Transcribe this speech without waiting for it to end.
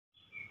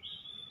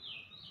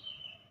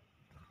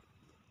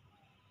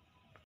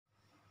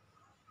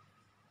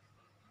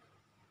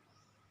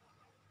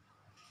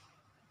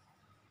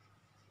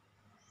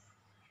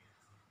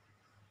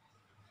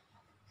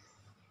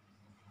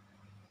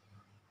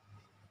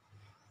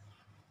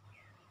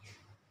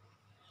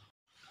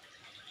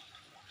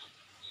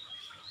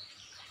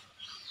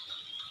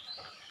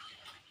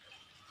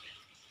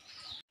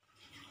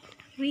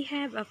We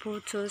have a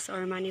pothos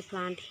or money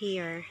plant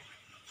here.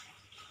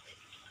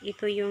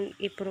 Ito yung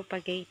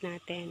i-propagate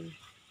natin.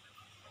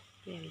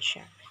 Yan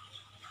siya.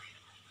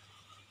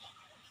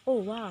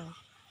 Oh wow!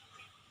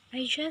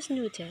 I just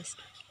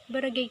noticed.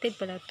 Variegated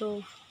pala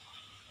to.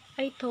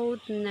 I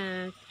thought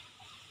na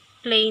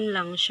plain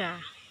lang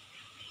siya.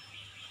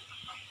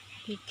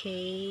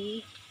 Okay.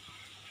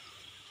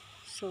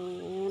 So,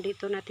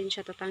 dito natin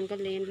siya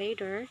tatanggalin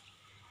later.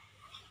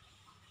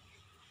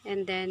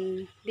 And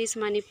then, this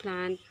money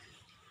plant,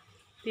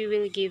 we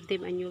will give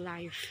them a new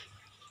life.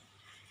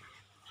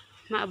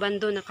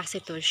 Maabandon na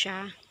kasi to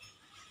siya.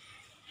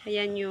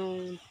 Ayan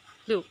yung,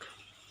 look.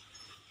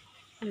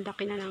 Ang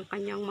laki na ng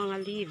kanyang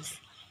mga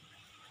leaves.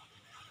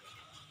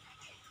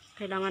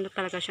 Kailangan na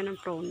talaga siya ng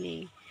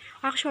pruning.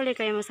 Actually,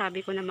 kaya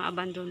masabi ko na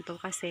maabandon to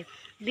kasi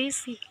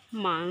this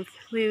month,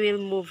 we will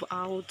move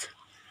out.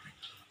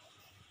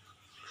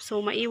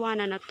 So,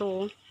 maiwanan na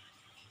to.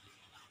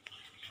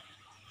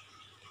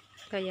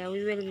 Kaya,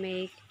 we will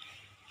make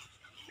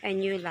a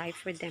new life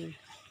for them.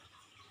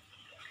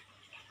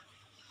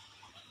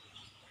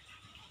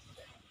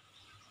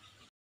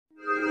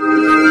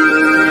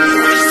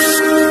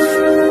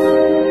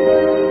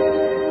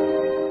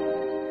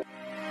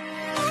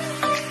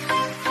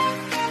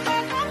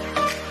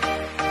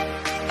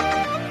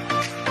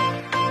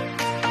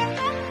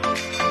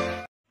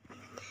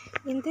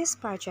 In this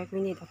project, we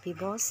need a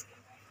pebbles.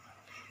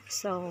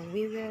 So,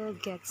 we will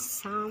get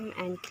some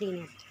and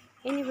clean it.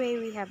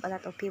 Anyway, we have a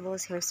lot of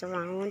pebbles here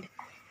surround.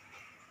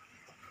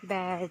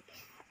 But,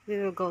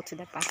 we will go to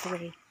the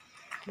pathway.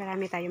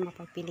 Marami tayong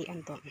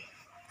mapagpilian doon.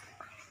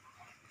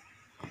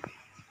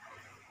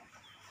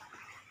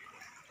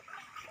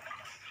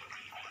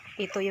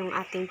 Ito yung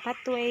ating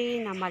pathway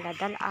na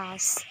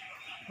maladalas.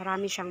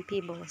 Marami siyang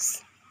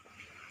pebbles.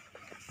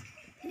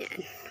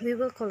 Yan. We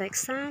will collect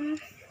some.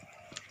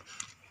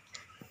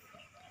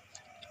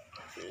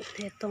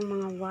 Itong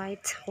mga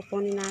white,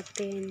 kukunin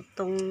natin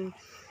itong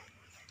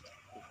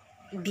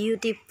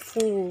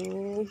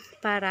beautiful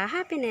para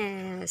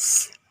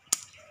happiness.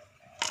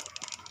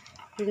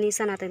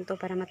 Linisan natin to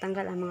para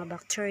matanggal ang mga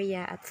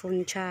bacteria at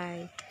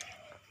fungi.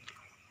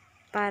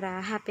 Para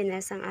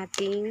happiness ang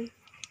ating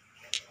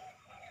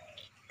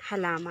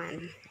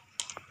halaman.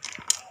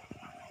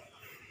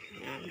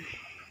 Ayan.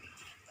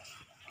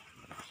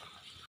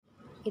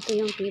 Ito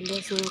yung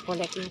pebbles na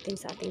collect natin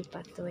sa ating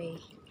pathway.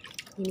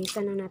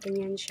 Linisan na natin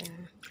yan siya.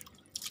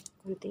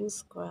 Konting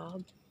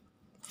scrub.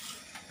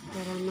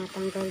 Para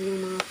matanggal yung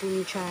mga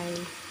fungi.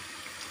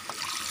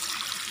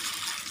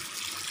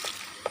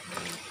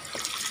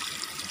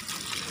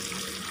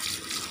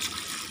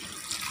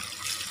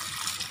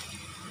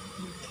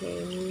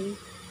 Okay.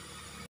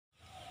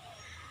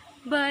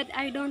 But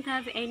I don't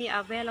have any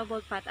available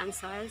pot and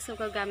soil. So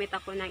gagamit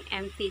ako ng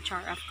empty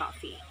jar of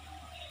coffee.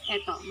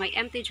 Eto, may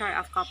empty jar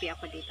of coffee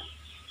ako dito.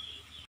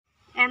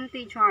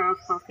 Empty jar of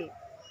coffee.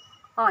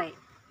 Oy,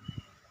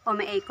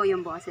 ume-echo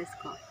yung boses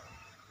ko.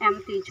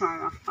 Empty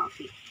jar of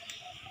coffee.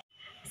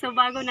 So,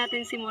 bago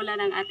natin simulan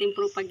ang ating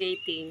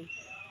propagating,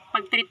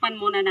 pagtripan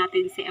muna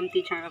natin si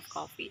empty jar of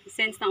coffee.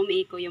 Since na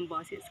umi-echo yung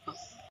boses ko.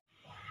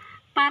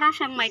 Para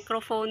siyang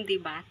microphone,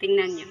 diba?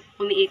 Tingnan nyo.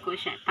 Umi-echo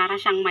siya. Para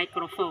siyang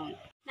microphone.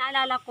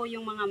 Naalala ko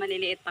yung mga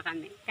maliliit pa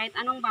kami. Kahit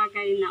anong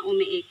bagay na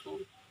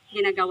umi-echo,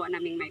 ginagawa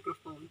naming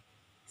microphone.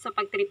 So,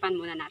 pagtripan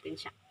muna natin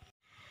siya.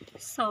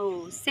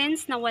 So,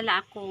 since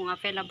nawala akong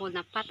available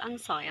na pot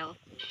and soil,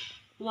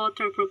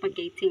 water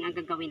propagating ang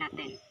gagawin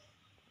natin.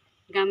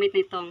 Gamit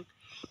nitong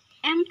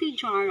empty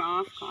jar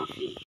of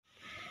coffee.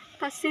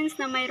 Kasi since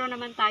na mayroon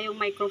naman tayong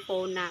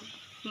microphone na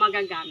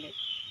magagamit,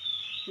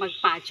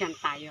 mag-pageant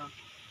tayo.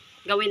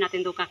 Gawin natin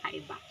doon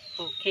kakaiba.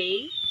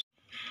 Okay?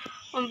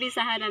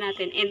 Umpisahan na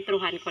natin.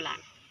 Introhan ko lang.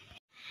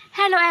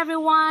 Hello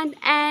everyone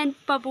and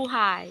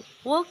pabuhay!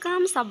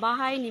 Welcome sa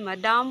bahay ni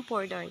Madam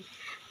Pordoy.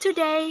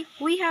 Today,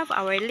 we have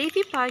our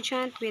leafy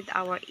pageant with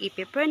our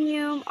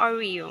Epipremnum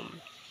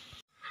Aureum.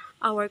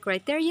 Our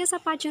criteria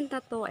sa pageant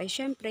na to ay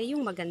syempre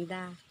yung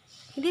maganda.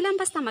 Hindi lang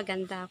basta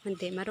maganda,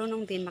 kundi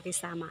marunong din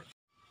makisama.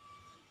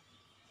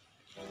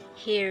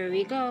 Here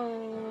we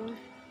go!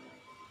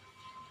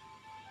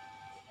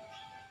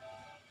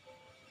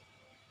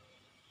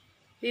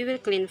 We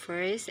will clean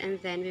first and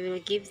then we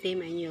will give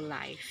them a new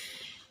life.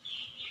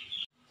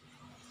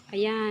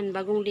 Ayan,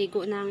 bagong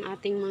ligo na ang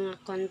ating mga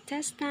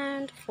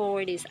contestant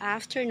for this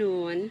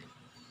afternoon.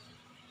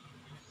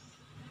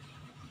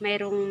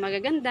 Mayroong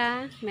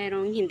magaganda,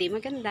 mayroong hindi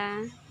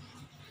maganda.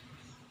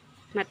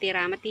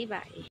 Matira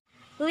matibay.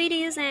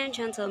 Ladies and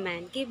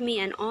gentlemen, give me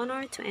an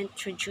honor to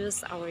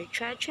introduce our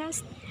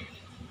judges.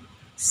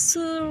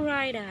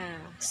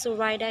 Suraida.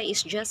 Suraida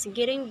is just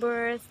getting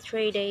birth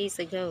 3 days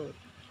ago.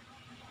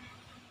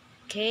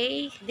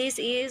 Okay, this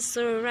is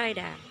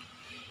Suraida.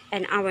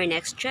 And our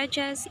next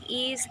judges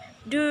is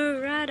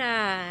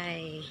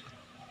Duraday.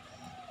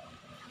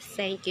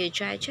 Thank you,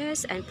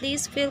 judges, and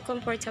please feel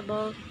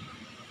comfortable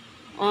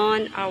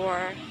on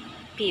our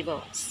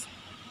pebbles.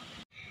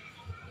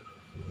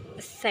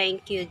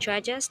 Thank you,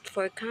 judges,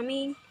 for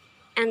coming.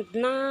 And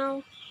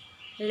now,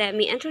 Let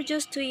me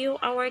introduce to you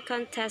our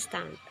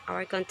contestant.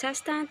 Our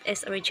contestant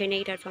is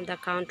originated from the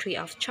country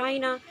of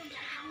China,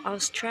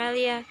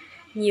 Australia,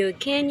 New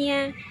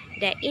Guinea,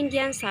 the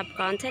Indian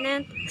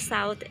subcontinent,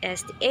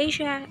 Southeast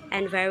Asia,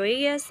 and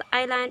various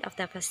islands of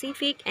the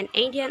Pacific and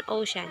Indian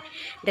Ocean.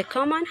 The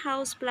common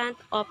houseplant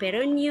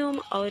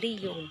Epipremnum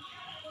Aureum,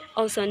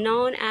 also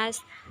known as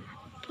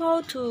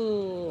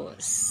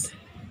pollutants.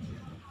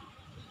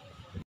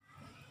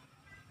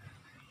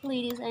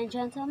 Ladies and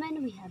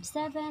gentlemen, we have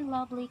 7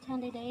 lovely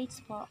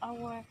candidates for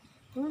our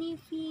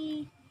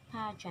leafy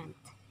pageant.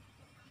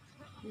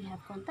 We have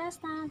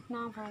contestant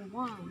number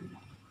 1,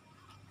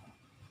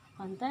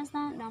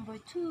 contestant number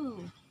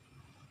 2,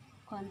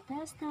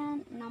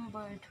 contestant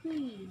number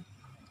 3,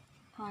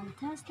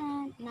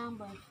 contestant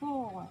number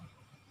 4,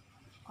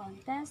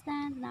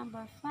 contestant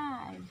number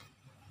 5,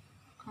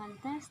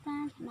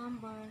 contestant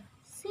number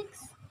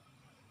 6,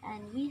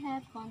 and we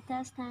have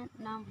contestant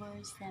number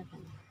 7.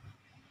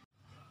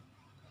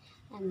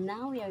 And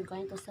now we are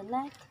going to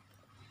select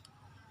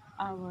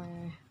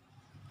our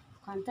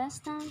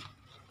contestant.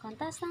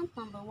 Contestant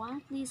number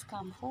 1, please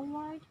come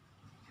forward.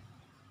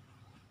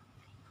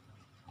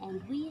 And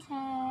we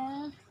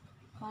have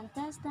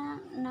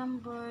contestant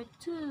number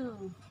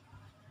 2.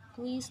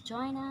 Please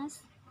join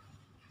us.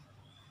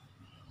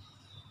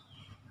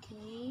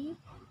 Okay.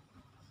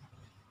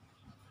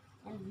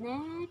 And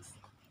next,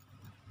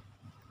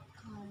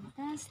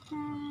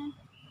 contestant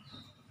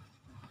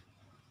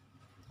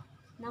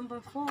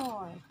number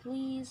 4.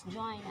 Please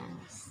join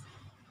us.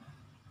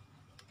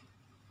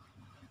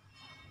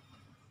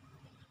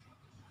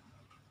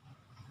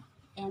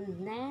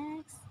 And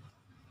next,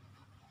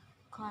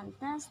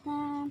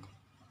 contestant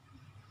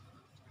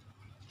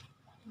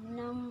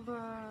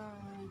number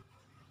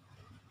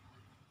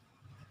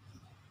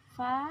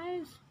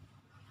 5.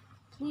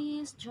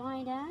 Please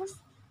join us.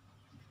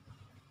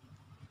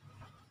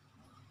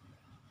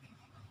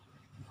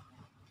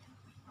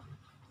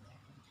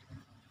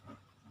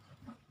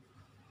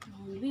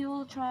 And we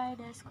will try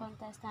this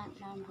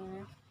contestant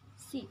number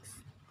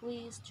 6.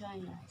 Please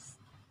join us.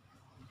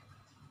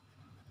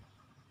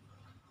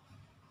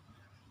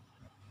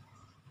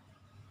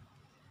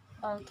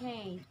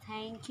 Okay,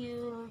 thank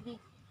you.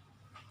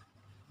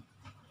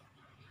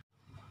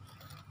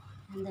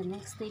 And the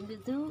next thing we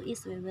do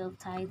is we will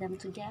tie them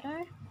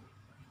together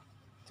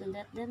to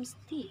let them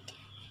stick.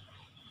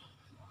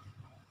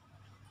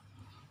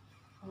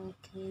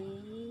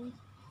 Okay.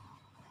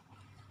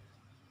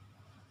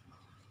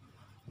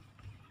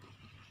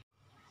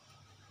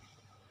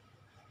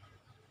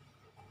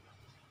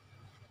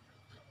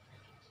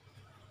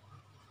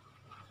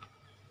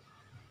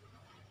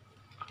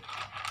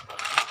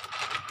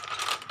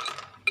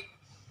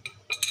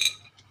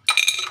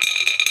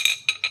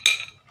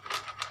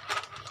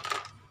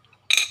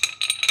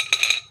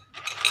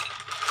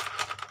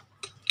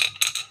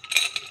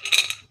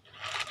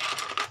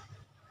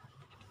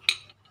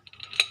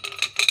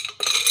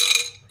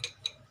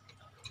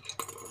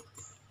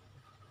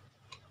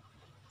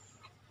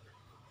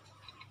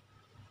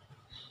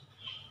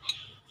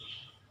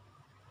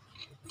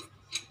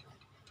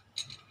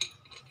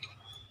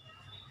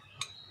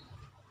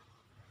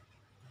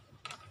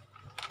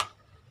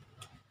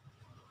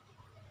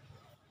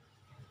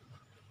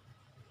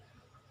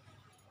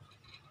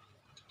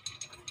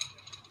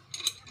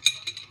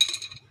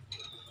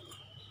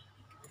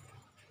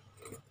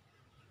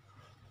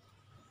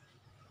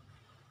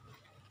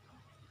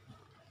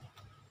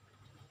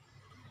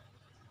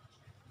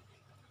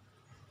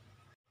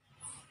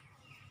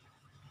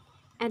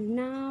 And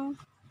now,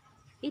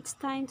 it's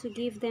time to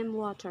give them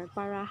water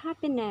para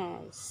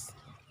happiness.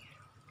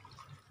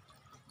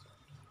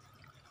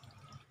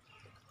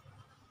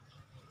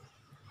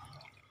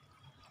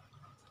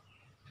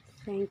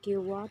 Thank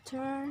you,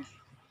 water.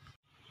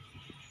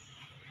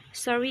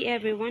 Sorry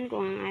everyone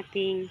kung ang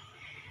ating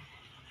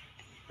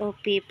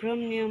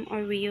Epipremnum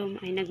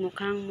Aureum ay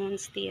nagmukhang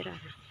monstera.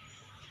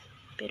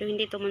 Pero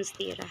hindi to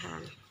monstera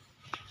ha.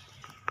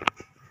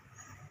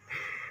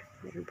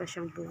 Meron pa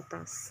siyang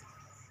butas.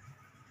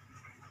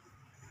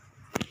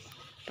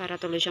 Para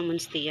tuloy siyang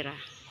monstera.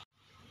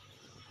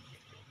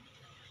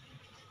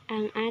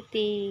 Ang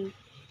ating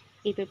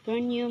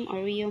Epipremnum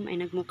Aureum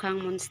ay nagmukhang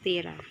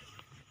monstera.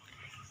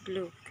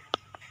 Look.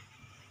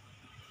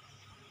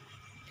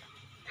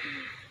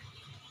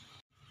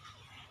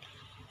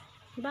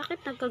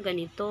 Bakit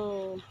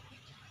nagkaganito?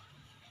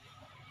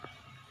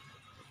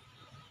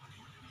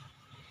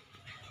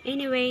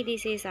 Anyway,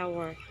 this is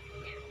our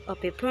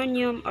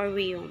Epipremnum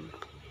Aureum.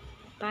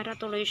 Para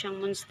tuloy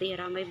siyang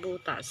monstera, may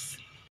butas.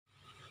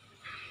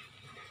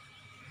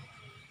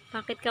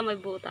 Bakit ka may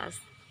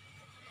butas?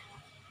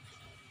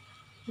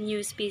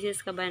 New species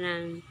ka ba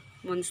ng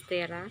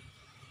monstera?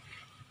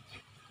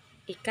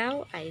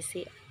 Ikaw ay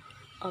si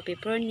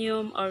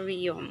Epipremnum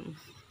Aureum.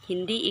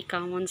 Hindi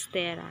ikaw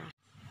monstera.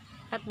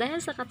 At dahil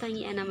sa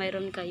katangian na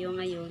mayroon kayo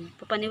ngayon,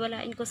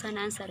 papaniwalain ko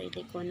sana ang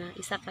sarili ko na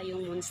isa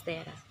kayong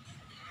monstera.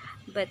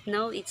 But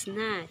no, it's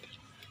not.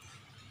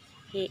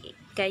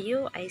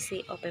 Kayo ay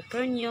si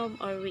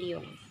Epipremnum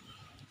Aureum.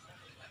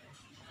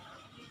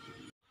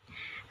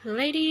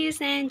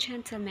 Ladies and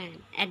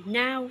gentlemen, and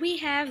now we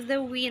have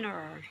the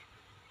winner.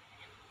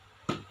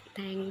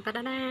 Dang,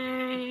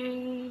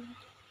 ta-da-dang.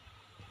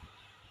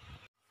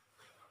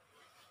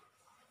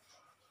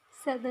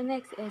 So the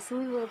next is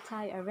we will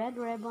tie a red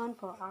ribbon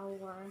for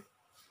our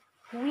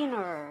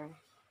winner.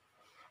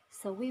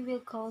 So we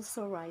will call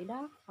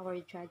Zoraida, our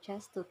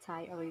judges, to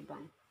tie a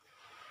ribbon.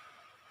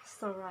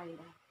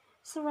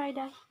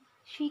 Zoraida,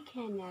 she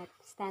cannot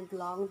stand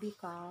long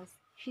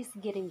because she's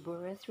getting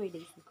birth 3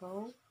 days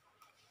ago.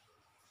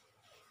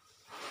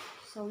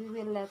 So we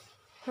will let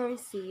her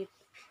sit,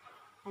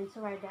 and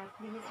Zoraida,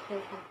 please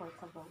feel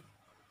comfortable.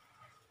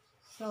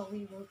 So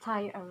we will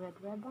tie a red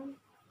ribbon.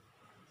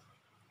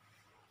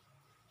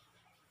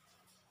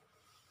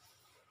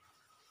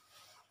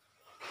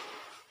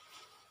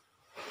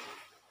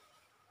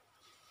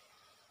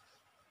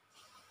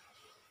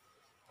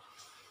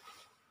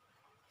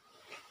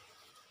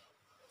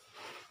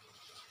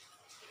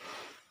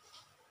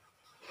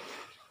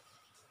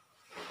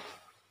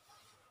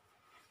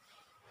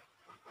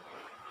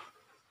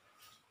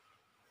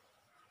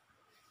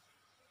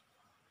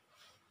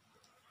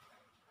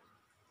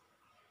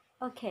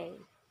 Okay.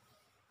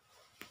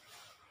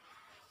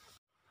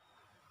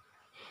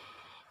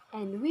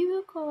 And we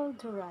will call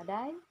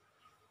Doradai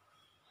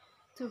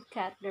to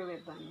cut the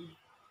ribbon.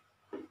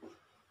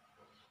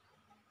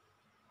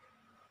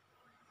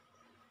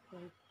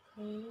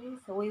 Okay,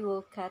 so we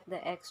will cut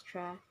the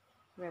extra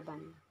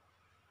ribbon.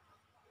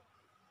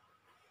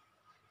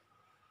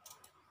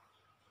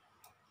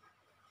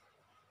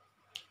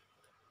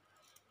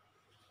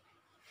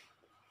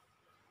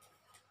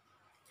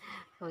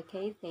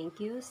 Okay, thank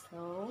you.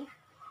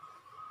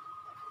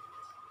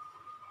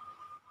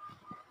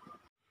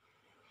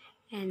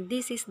 And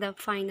this is the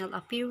final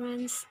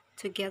appearance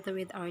together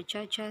with our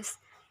judges,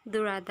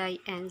 Duradai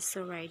and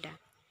Zoraida.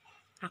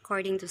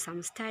 According to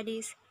some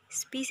studies,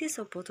 species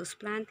of pothos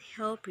plant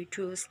help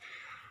reduce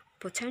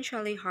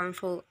potentially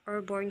harmful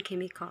airborne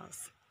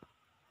chemicals.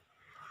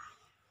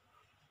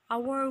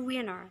 Our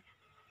winner,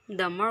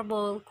 the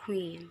Marble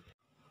Queen.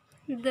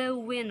 The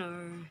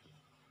winner.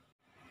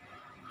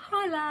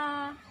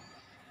 Hola!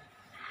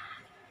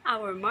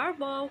 Our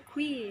Marble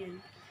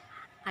Queen.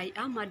 I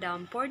am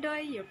Madam Pordoy,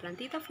 your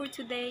plantita for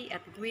today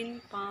at Green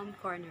Palm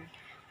Corner.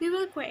 We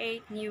will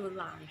create new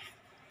life.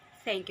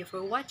 Thank you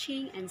for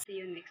watching and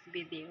see you next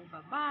video.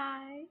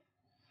 Bye-bye!